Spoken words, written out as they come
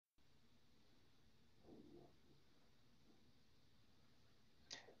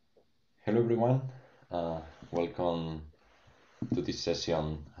Hello everyone, welcome to this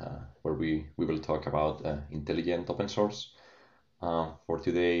session where we will talk about intelligent open source. For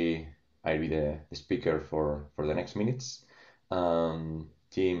today, I'll be the speaker for the next minutes. Tim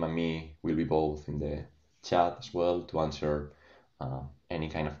and me will be both in the chat as well to answer any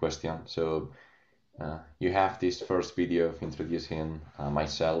kind of question. So you have this first video of introducing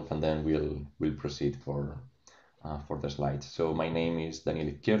myself, and then we'll proceed for the slides. So my name is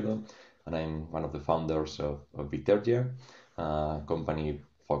Izquierdo, and I'm one of the founders of Bitergia, a company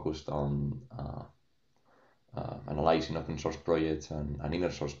focused on analyzing open source projects and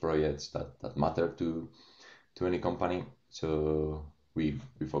inner source projects that matter to any company. So we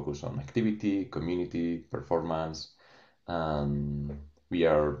focus on activity, community, performance, and we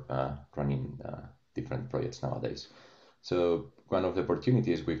are running different projects nowadays. So one of the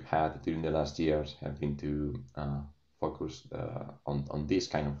opportunities we've had during the last years have been to focus on this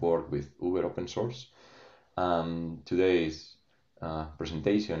kind of work with Uber open source. Today's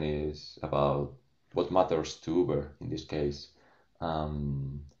presentation is about what matters to Uber in this case,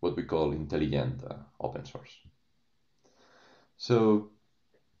 what we call intelligent open source. So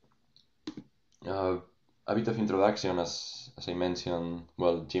a bit of introduction, as I mentioned,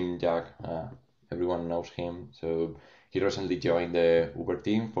 well, Jim Jack, everyone knows him. So he recently joined the Uber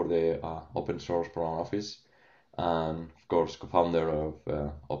team for the open source program office, and of course, co-founder of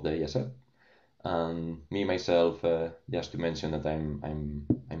the ASF. And me myself, just to mention that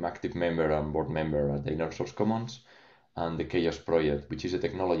I'm active member and board member at the Inner Source Commons and the Chaos project, which is a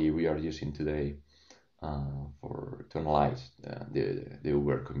technology we are using today to analyze the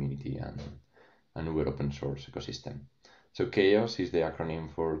Uber community and Uber open source ecosystem. So Chaos is the acronym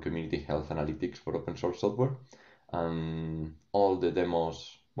for Community Health Analytics for Open Source Software. And all the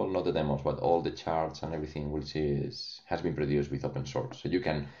demos, well, not the demos, but all the charts and everything we'll see has been produced with open source. So you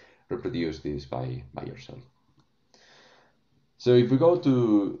can reproduce this by yourself. So if we go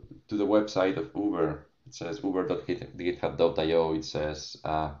to the website of Uber, it says uber.github.io. It says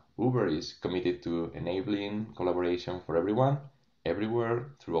Uber is committed to enabling collaboration for everyone,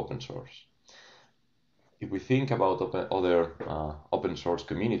 everywhere through open source. If we think about other open source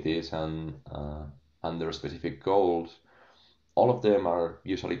communities and their specific goals, all of them are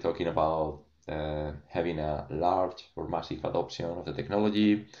usually talking about having a large or massive adoption of the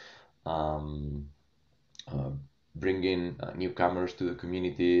technology, bringing newcomers to the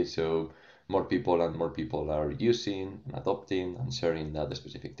community, so more people are using and adopting and sharing that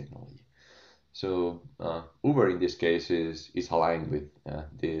specific technology. So Uber in this case is aligned with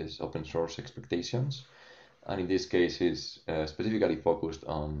these open source expectations, and in this case is specifically focused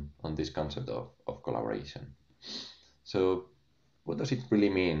on this concept of collaboration. So what does it really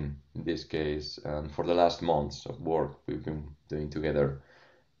mean in this case, and for the last months of work we've been doing together,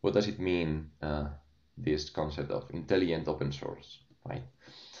 what does it mean, this concept of intelligent open source, right?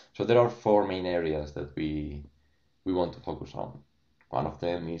 So there are four main areas that we want to focus on. One of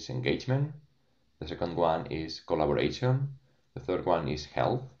them is engagement, the second one is collaboration, the third one is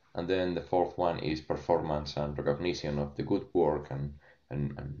health, and then the fourth one is performance and recognition of the good work and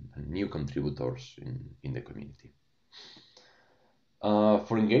new contributors in the community.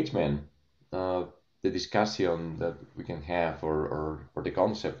 For engagement, the discussion that we can have, or the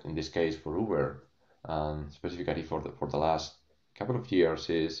concept in this case for Uber, specifically for the last couple of years,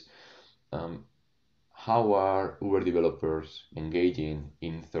 is how are Uber developers engaging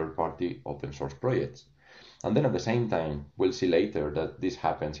in third-party open source projects? And then at the same time, we'll see later that this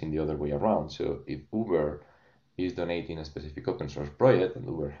happens in the other way around. So if Uber is donating a specific open source project, and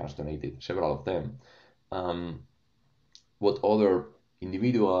Uber has donated several of them, what other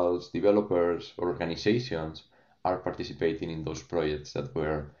individuals, developers, or organizations are participating in those projects that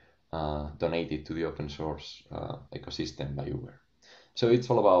were donated to the open source ecosystem by Uber. So it's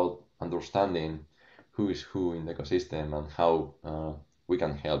all about understanding who is who in the ecosystem and how we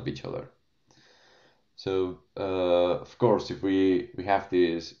can help each other. So of course, if we have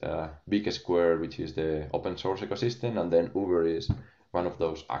this big square, which is the open source ecosystem, and then Uber is one of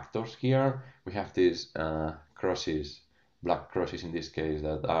those actors here, we have these crosses, black crosses in this case,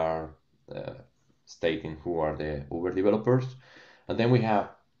 that are stating who are the Uber developers. And then we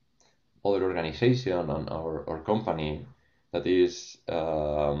have other organization on our company that is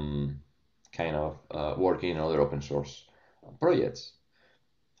kind of working on other open source projects.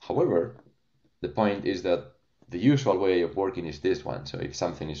 However, the point is that the usual way of working is this one. So if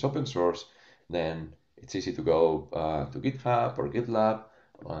something is open source, then it's easy to go to GitHub or GitLab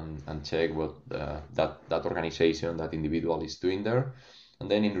and check what that organization, that individual is doing there. And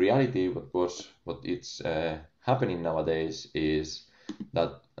then in reality, what it's happening nowadays is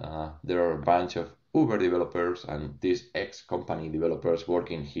that there are a bunch of Uber developers and these ex-company developers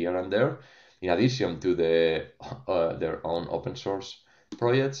working here and there, in addition to their own open source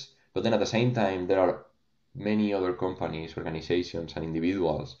projects. But then at the same time, there are many other companies, organizations, and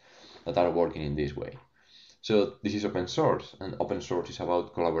individuals that are working in this way. So this is open source, and open source is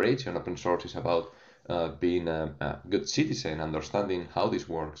about collaboration. Open source is about being a good citizen, understanding how this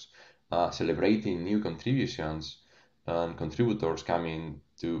works, celebrating new contributions and contributors coming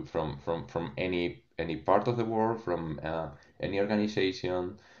from any part of the world, from any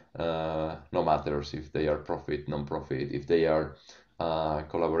organization, no matters if they are profit, non-profit, if they are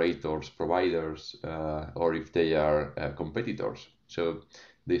collaborators, providers, or if they are competitors. So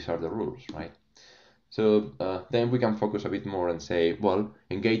these are the rules, right? So then we can focus a bit more and say, well,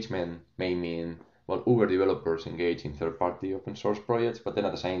 engagement may mean, well, Uber developers engage in third-party open source projects, but then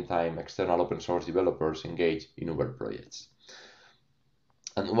at the same time, external open source developers engage in Uber projects.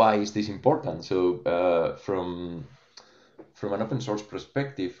 And why is this important? So from an open source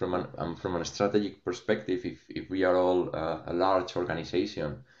perspective, from a strategic perspective, if we are all a large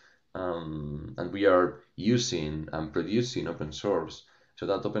organization and we are using and producing open source, so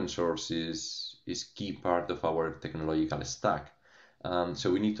that open source is key part of our technological stack.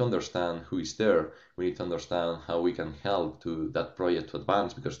 So we need to understand who is there. We need to understand how we can help to that project to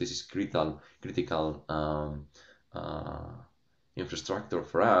advance, because this is critical infrastructure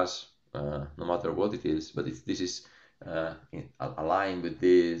for us, no matter what it is. But if this is aligned with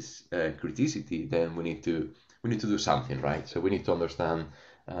this criticity, then we need to do something, right? So we need to understand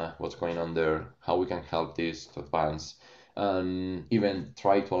what's going on there, how we can help this to advance, and even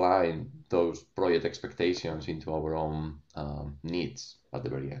try to align those project expectations into our own needs at the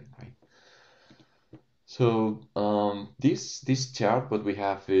very end, right? So this chart, what we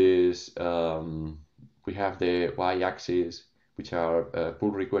have is we have the y-axis, which are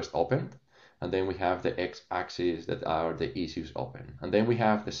pull requests opened, and then we have the x-axis that are the issues open, and then we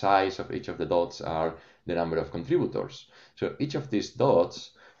have the size of each of the dots are the number of contributors. So each of these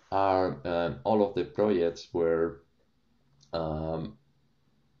dots are all of the projects where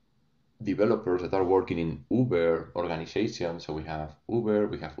developers that are working in Uber organizations. So we have Uber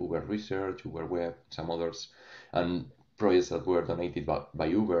Research, Uber Web, some others, and projects that were donated by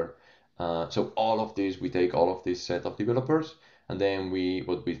Uber. So all of this, we take all of this set of developers, and then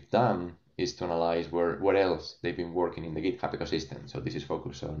what we've done is to analyze where else they've been working in the GitHub ecosystem. So this is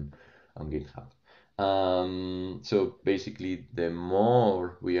focused on GitHub. So basically, the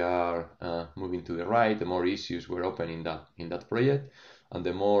more we are moving to the right, the more issues we're open in that project, and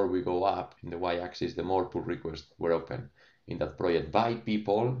the more we go up in the y-axis, the more pull requests were open in that project by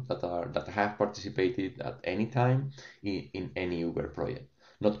people that have participated at any time in any Uber project.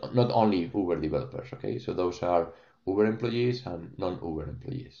 Not only Uber developers, okay? So those are Uber employees and non-Uber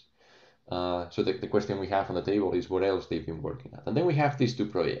employees. So the question we have on the table is what else they've been working at. And then we have these two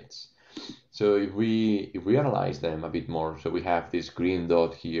projects. So if we analyze them a bit more, so we have this green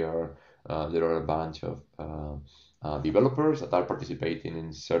dot here. There are a bunch of developers that are participating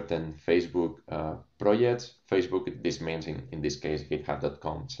in certain Facebook projects. Facebook, this means in this case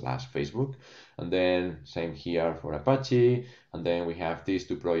github.com/Facebook. And then same here for Apache. And then we have these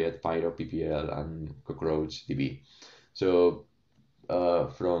two projects, Pyro, PPL, and Cockroach DB. So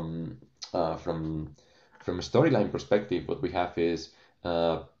from a storyline perspective, what we have is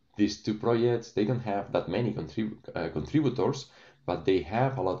these two projects, they don't have that many contributors, but they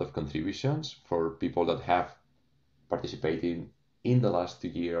have a lot of contributions for people that have participated in the last 2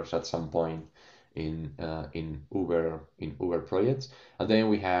 years at some point in Uber projects. And then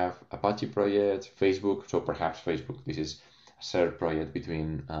we have Apache projects, Facebook. So perhaps Facebook, this is a shared project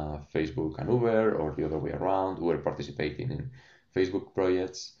between Facebook and Uber, or the other way around, Uber participating in Facebook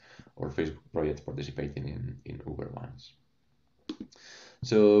projects, or Facebook projects participating in Uber ones.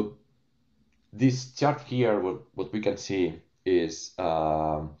 So this chart here, what we can see is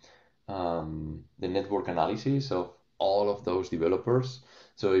the network analysis of all of those developers.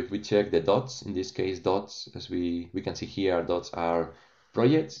 So if we check the dots, in this case dots, as we can see here, dots are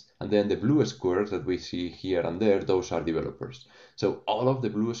projects, and then the blue squares that we see here and there, those are developers. So all of the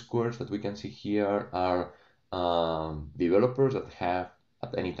blue squares that we can see here are developers that have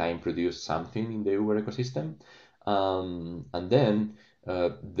at any time produced something in the Uber ecosystem. And then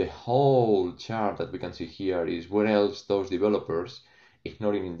the whole chart that we can see here is where else those developers,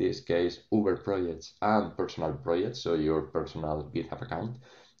 ignoring in this case Uber projects and personal projects, so your personal GitHub account,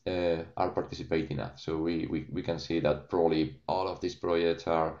 are participating at. So we can see that probably all of these projects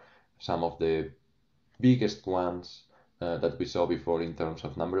are some of the biggest ones that we saw before in terms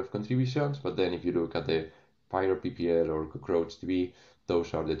of number of contributions. But then if you look at the PyroPPL or CockroachDB.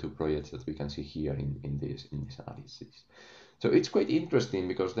 Those are the two projects that we can see here in this analysis. So it's quite interesting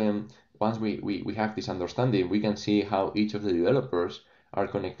because then once we have this understanding, we can see how each of the developers are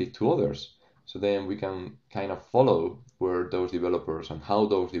connected to others. So then we can kind of follow where those developers and how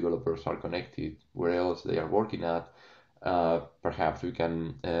those developers are connected, where else they are working at. Perhaps we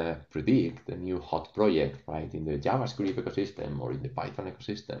can predict the new hot project, right, in the JavaScript ecosystem or in the Python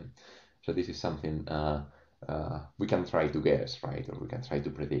ecosystem. So this is something we can try to guess, right, or we can try to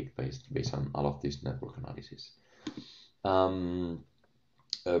predict based on all of this network analysis.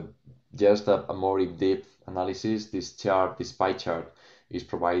 Just a more in-depth analysis. This pie chart, is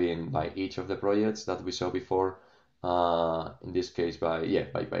providing by each of the projects that we saw before. In this case, by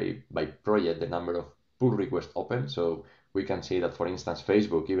project, the number of pull requests open. So we can see that, for instance,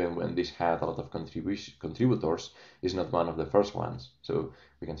 Facebook, even when this had a lot of contributors, is not one of the first ones. So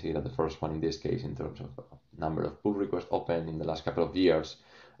we can see that the first one in this case, in terms of number of pull requests open in the last couple of years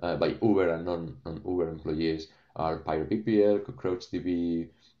by Uber and non-Uber employees are PyroPPL, CockroachDB,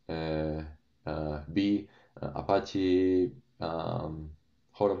 B, Apache,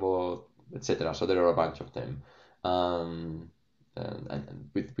 Horobot, etc. So there are a bunch of them. And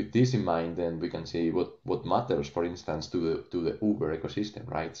with this in mind, then we can see what matters, for instance, to the Uber ecosystem,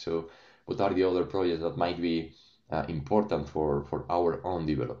 right? So what are the other projects that might be important for our own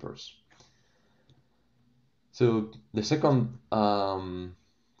developers? So the second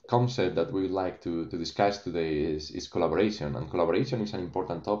concept that we would like to discuss today is collaboration. And collaboration is an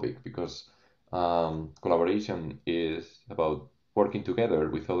important topic because collaboration is about working together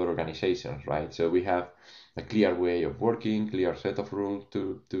with other organizations, right? So we have a clear way of working, clear set of rules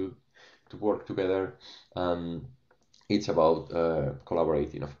to work together. It's about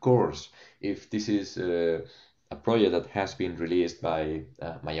collaborating. Of course, if this is a project that has been released by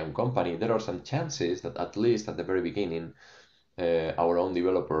my own company, there are some chances that at least at the very beginning, our own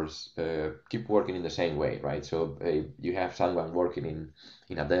developers keep working in the same way, right? So you have someone working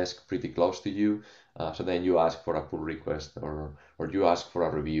in a desk pretty close to you, so then you ask for a pull request or you ask for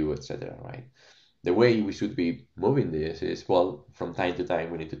a review, etc., right? The way we should be moving this is, well, from time to time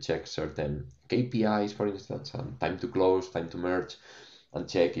we need to check certain KPIs, for instance, and time to close, time to merge, and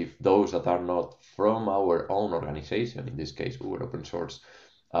check if those that are not from our own organization, in this case Uber Open Source,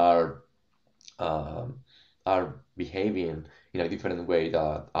 are behaving in a different way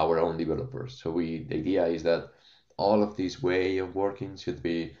than our own developers. So the idea is that all of this way of working should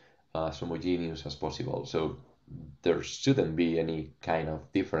be as homogeneous as possible. So there shouldn't be any kind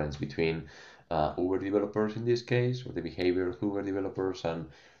of difference between Uber developers in this case, or the behavior of Uber developers and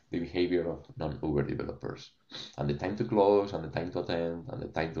the behavior of non-Uber developers, and the time to close, and the time to attend, and the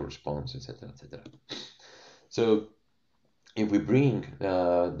time to response, etc., etc. So if we bring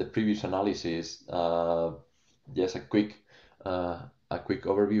the previous analysis, just a quick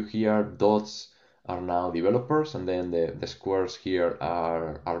overview here. Dots are now developers, and then the squares here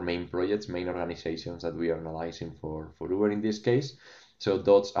are our main projects, main organizations that we are analyzing for Uber in this case. So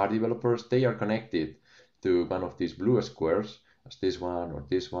dots are developers. They are connected to one of these blue squares, as this one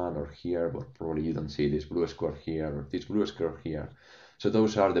or here, but probably you don't see this blue square here or this blue square here. So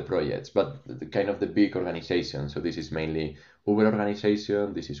those are the projects, but the kind of the big organization. So this is mainly Uber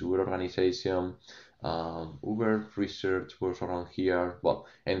organization, this is Uber organization, Uber research was around here, well,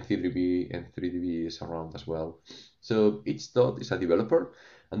 N3DB is around as well. So each dot is a developer,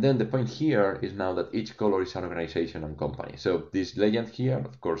 and then the point here is now that each color is an organization and company. So this legend here,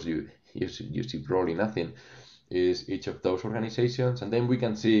 of course, you see probably nothing, is each of those organizations, and then we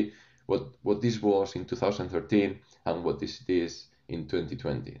can see what this was in 2013 and what this is in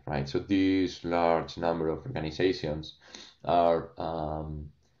 2020, right? So this large number of organizations are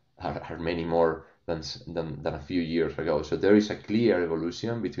many more than a few years ago. So there is a clear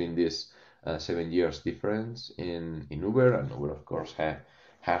evolution between this 7 years difference in Uber, and Uber, of course,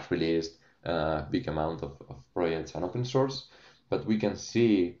 has released a big amount of projects and open source, but we can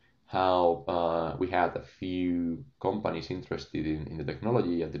see how we had a few companies interested in the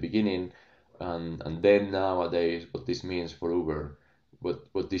technology at the beginning, and then nowadays what this means for Uber,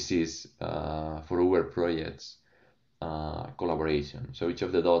 what this is for Uber projects, collaboration. So each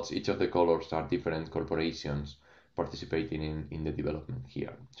of the dots, each of the colors are different corporations participating in the development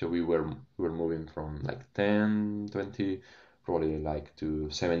here. So we were moving from like 10, 20, probably like to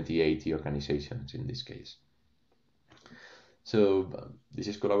 70, 80 organizations in this case. So this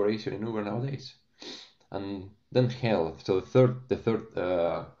is collaboration in Uber nowadays. And then health. So the third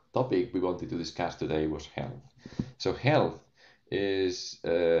topic we wanted to discuss today was health. So health is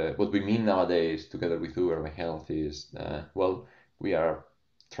what we mean nowadays together with Uber by health is, well, we are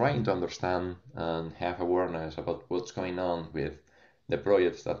trying to understand and have awareness about what's going on with the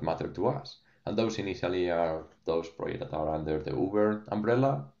projects that matter to us. And those initially are those projects that are under the Uber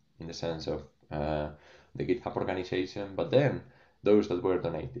umbrella, in the sense of the GitHub organization, but then those that were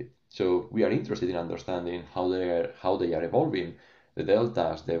donated. So we are interested in understanding how they are evolving, the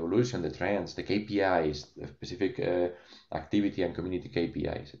deltas, the evolution, the trends, the KPIs, the specific activity and community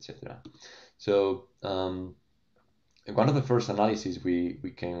KPIs, etc. So one of the first analyses we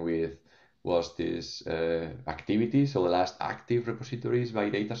came with was this activity, so the last active repositories by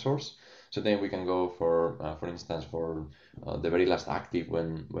data source. So then we can go for instance, for the very last active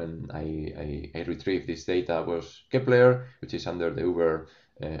when I retrieved this data was Kepler, which is under the Uber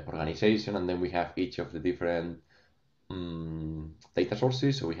organization, and then we have each of the different data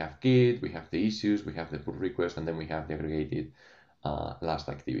sources. So we have Git, we have the issues, we have the pull request, and then we have the aggregated last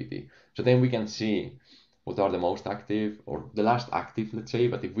activity. So then we can see what are the most active or the last active, let's say.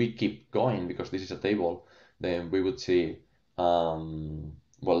 But if we keep going, because this is a table, then we would see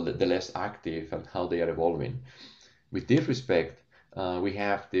well, the less active and how they are evolving. With this respect, we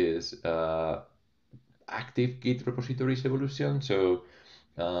have this active Git repositories evolution. So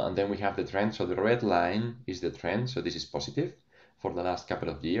and then we have the trend. So the red line is the trend. So this is positive for the last couple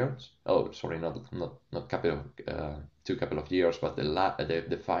of years. Oh, sorry, not couple of two couple of years, but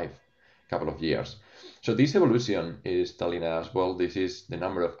the 5 couple of years. So this evolution is telling us, well, this is the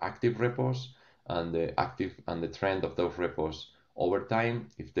number of active repos and the trend of those repos over time,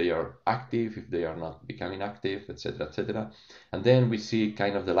 if they are active, if they are not becoming active, etc., etc. And then we see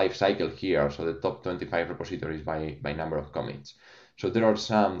kind of the life cycle here, so the top 25 repositories by number of commits. So there are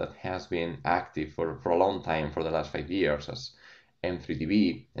some that has been active for a long time, for the last 5 years, as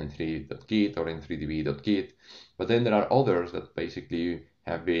m3db, n3.git, or n3db.git. But then there are others that basically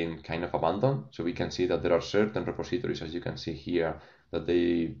have been kind of abandoned. So we can see that there are certain repositories, as you can see here, that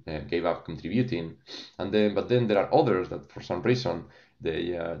they gave up contributing, but then there are others that for some reason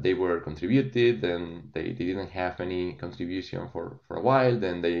they were contributed, then they didn't have any contribution for a while,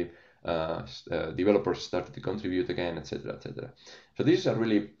 then developers started to contribute again, etc., etc. So this is a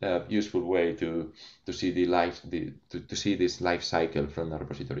really useful way to see to see this life cycle from a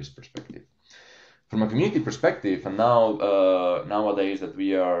repository's perspective. From a community perspective, and now nowadays that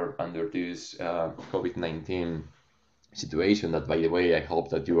we are under this COVID-19 situation, that, by the way, I hope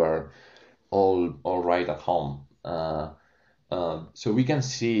that you are all right at home. So we can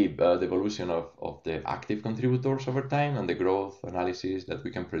see the evolution of the active contributors over time and the growth analysis that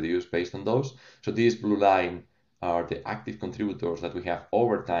we can produce based on those. So this blue line are the active contributors that we have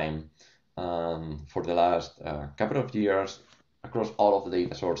over time for the last couple of years across all of the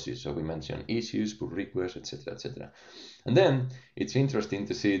data sources. So we mentioned issues, pull requests, etc., etc. And then it's interesting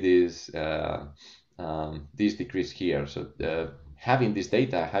to see this decrease here. So having this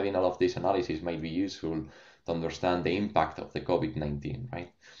data, having all of this analysis might be useful to understand the impact of the COVID-19,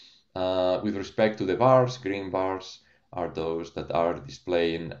 right? With respect to the bars, green bars are those that are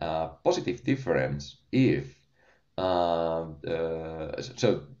displaying a positive difference if, so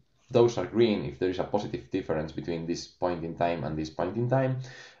those are green if there is a positive difference between this point in time and this point in time.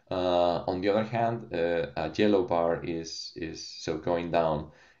 On the other hand, a yellow bar is so going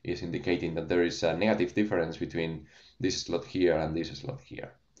down, is indicating that there is a negative difference between this slot here and this slot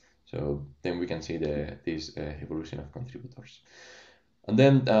here. So then we can see this evolution of contributors. And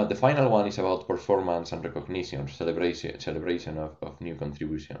then the final one is about performance and recognition, celebration of new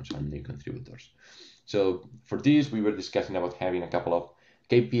contributions and new contributors. So for this, we were discussing about having a couple of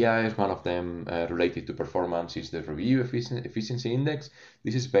KPIs. One of them related to performance is the review efficiency index.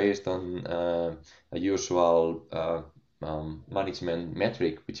 This is based on a usual management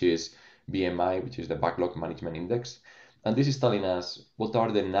metric, which is BMI, which is the backlog management index. And this is telling us what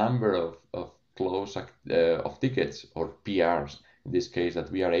are the number of close of tickets, or PRs in this case,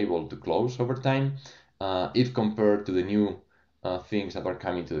 that we are able to close over time if compared to the new things that are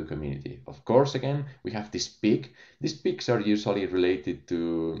coming to the community. Of course, again, we have this peak. These peaks are usually related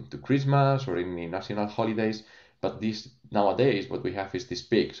to Christmas or any national holidays, but nowadays what we have is this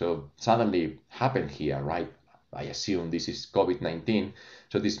peak. So suddenly happened here, right? I assume this is COVID-19.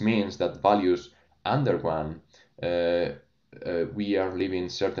 So this means that values under one, we are leaving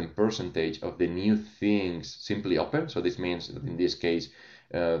certain percentage of the new things simply open. So this means that in this case,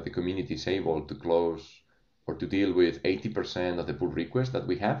 the community is able to close or to deal with 80% of the pull requests that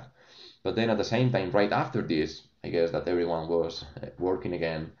we have. But then at the same time, right after this, I guess that everyone was working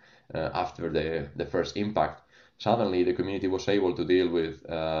again after the first impact. Suddenly the community was able to deal with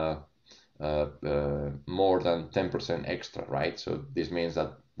more than 10% extra, right? So this means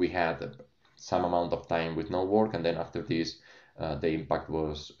that we had some amount of time with no work, and then after this, the impact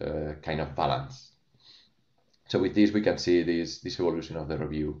was kind of balanced. So with this, we can see this evolution of the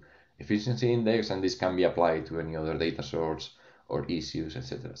review efficiency index, and this can be applied to any other data source or issues,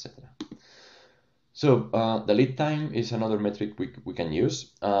 etc., etc. So the lead time is another metric we can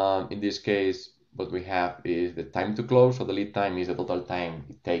use. In this case, what we have is the time to close. So the lead time is the total time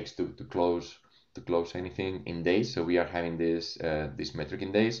it takes to close anything in days. So we are having this metric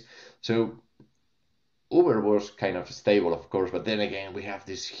in days. So Uber was kind of stable, of course, but then again we have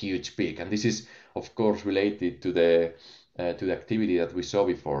this huge peak, and this is of course related to the activity that we saw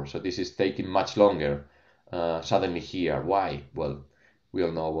before. So this is taking much longer suddenly here. Why? Well, we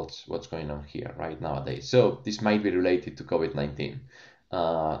all know what's going on here right nowadays. So this might be related to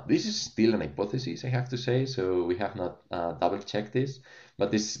COVID-19. This is still an hypothesis, I have to say. So we have not double checked this,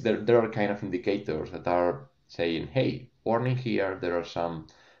 but there are kind of indicators that are saying, hey, warning here. There are some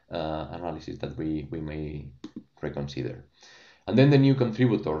analysis that we may reconsider. And then the new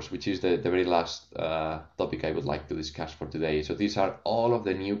contributors, which is the very last topic I would like to discuss for today. So these are all of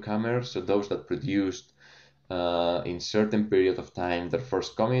the newcomers, so those that produced in certain period of time their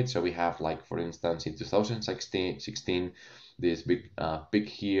first commit. So we have, like, for instance, in 2016, this big peak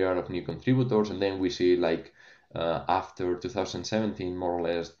here of new contributors, and then we see, like, after 2017, more or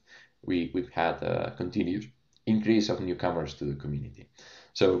less, we've had a continued increase of newcomers to the community.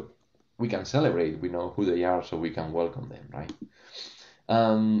 So we can celebrate, we know who they are, so we can welcome them, right?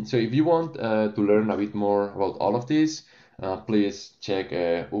 So if you want to learn a bit more about all of this, please check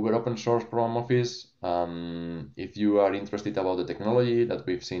Uber Open Source Program Office. If you are interested about the technology that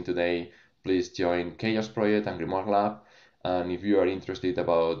we've seen today, please join Chaos Project and Grimoire Lab. And if you are interested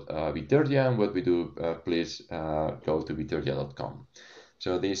about Bitergia and what we do, please go to bitergia.com.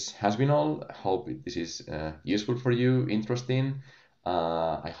 So this has been all. I hope this is useful for you, interesting.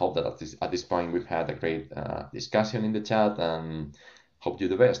 I hope that at this point we've had a great discussion in the chat, and hope you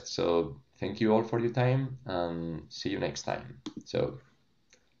the best. So thank you all for your time, and see you next time. So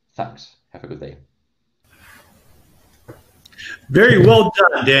thanks. Have a good day. Very well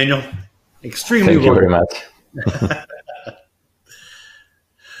done, Daniel. Extremely well. Thank you very much.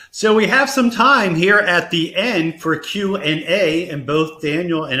 So we have some time here at the end for Q&A, and both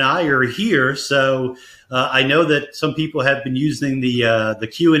Daniel and I are here. So I know that some people have been using the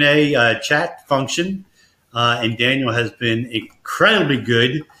Q&A chat function, and Daniel has been incredibly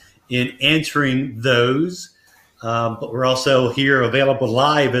good in answering those. But we're also here available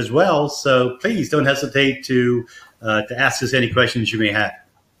live as well. So please don't hesitate to ask us any questions you may have.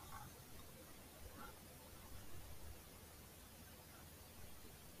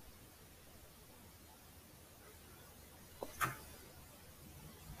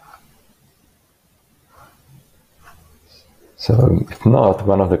 So if not,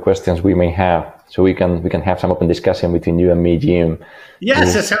 one of the questions we may have, so we can have some open discussion between you and me, Jim.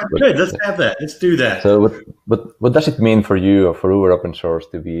 Yes, that sounds good. Let's have that. Let's do that. So what does it mean for you or for Uber Open Source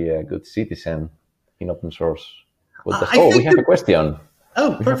to be a good citizen in open source? We have a question.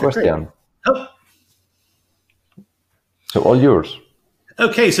 Oh, perfect. We have a question. Oh. So all yours.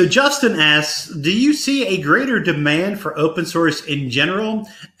 Okay, so Justin asks, do you see a greater demand for open source in general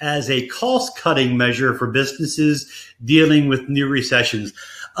as a cost-cutting measure for businesses dealing with new recessions?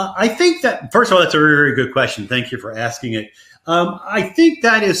 I think that, first of all, that's a very, very good question. Thank you for asking it. I think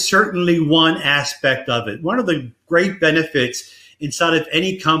that is certainly one aspect of it. One of the great benefits inside of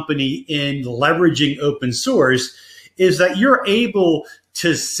any company in leveraging open source is that you're able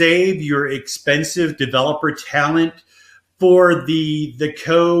to save your expensive developer talent for the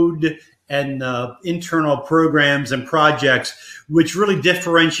code and internal programs and projects, which really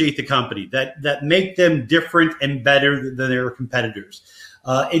differentiate the company, that make them different and better than their competitors.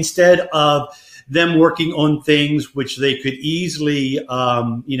 Instead of them working on things which they could easily,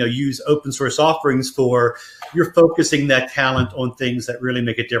 use open source offerings for, you're focusing that talent on things that really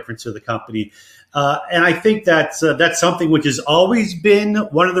make a difference to the company. And I think that's something which has always been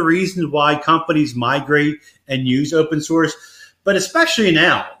one of the reasons why companies migrate and use open source, but especially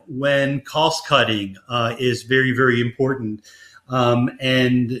now when cost cutting is very, very important,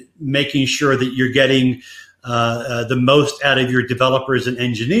 and making sure that you're getting the most out of your developers and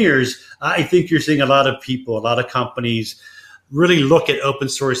engineers. I think you're seeing a lot of people, a lot of companies really look at open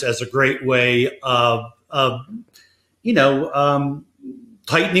source as a great way of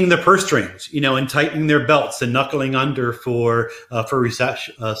tightening the purse strings, and tightening their belts and knuckling under for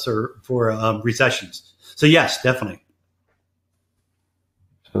recessions. So yes, definitely.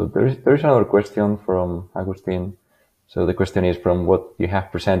 So there's another question from Agustin. So the question is, from what you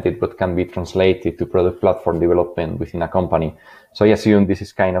have presented, what can be translated to product platform development within a company? So I assume this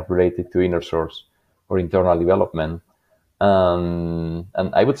is kind of related to inner source or internal development. And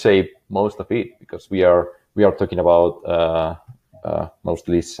I would say most of it, because we are talking about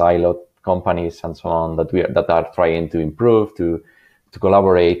mostly siloed companies and so on that are trying to improve, to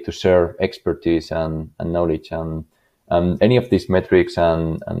collaborate, to share expertise and knowledge, and any of these metrics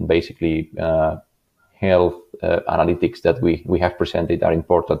and basically health analytics that we have presented are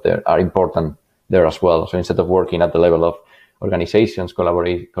important there as well. So instead of working at the level of organizations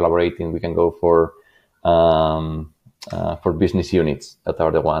collaborating, we can go for business units that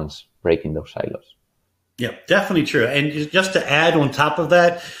are the ones breaking those silos. Yeah, definitely true. And just to add on top of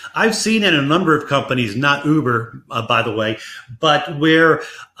that, I've seen in a number of companies, not Uber, by the way, but where,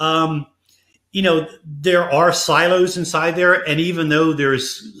 there are silos inside there. And even though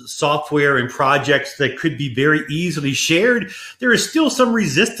there's software and projects that could be very easily shared, there is still some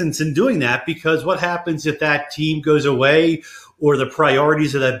resistance in doing that, because what happens if that team goes away or the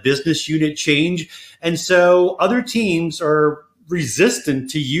priorities of that business unit change? And so other teams are resistant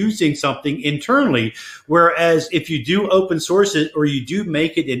to using something internally. Whereas if you do open source it, or you do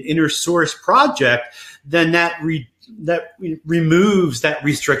make it an inner source project, then that removes that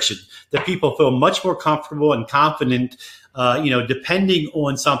restriction, that people feel much more comfortable and confident, depending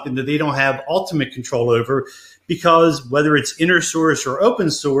on something that they don't have ultimate control over, because whether it's inner source or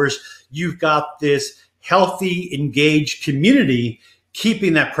open source, you've got this healthy, engaged community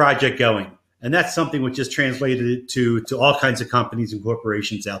keeping that project going. And that's something which is translated to all kinds of companies and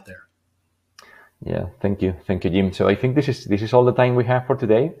corporations out there. Yeah, thank you, Jim. So I think this is all the time we have for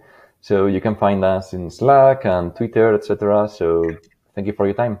today. So you can find us in Slack and Twitter, etc. So thank you for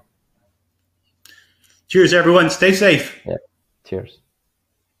your time. Cheers, everyone. Stay safe. Yeah. Cheers.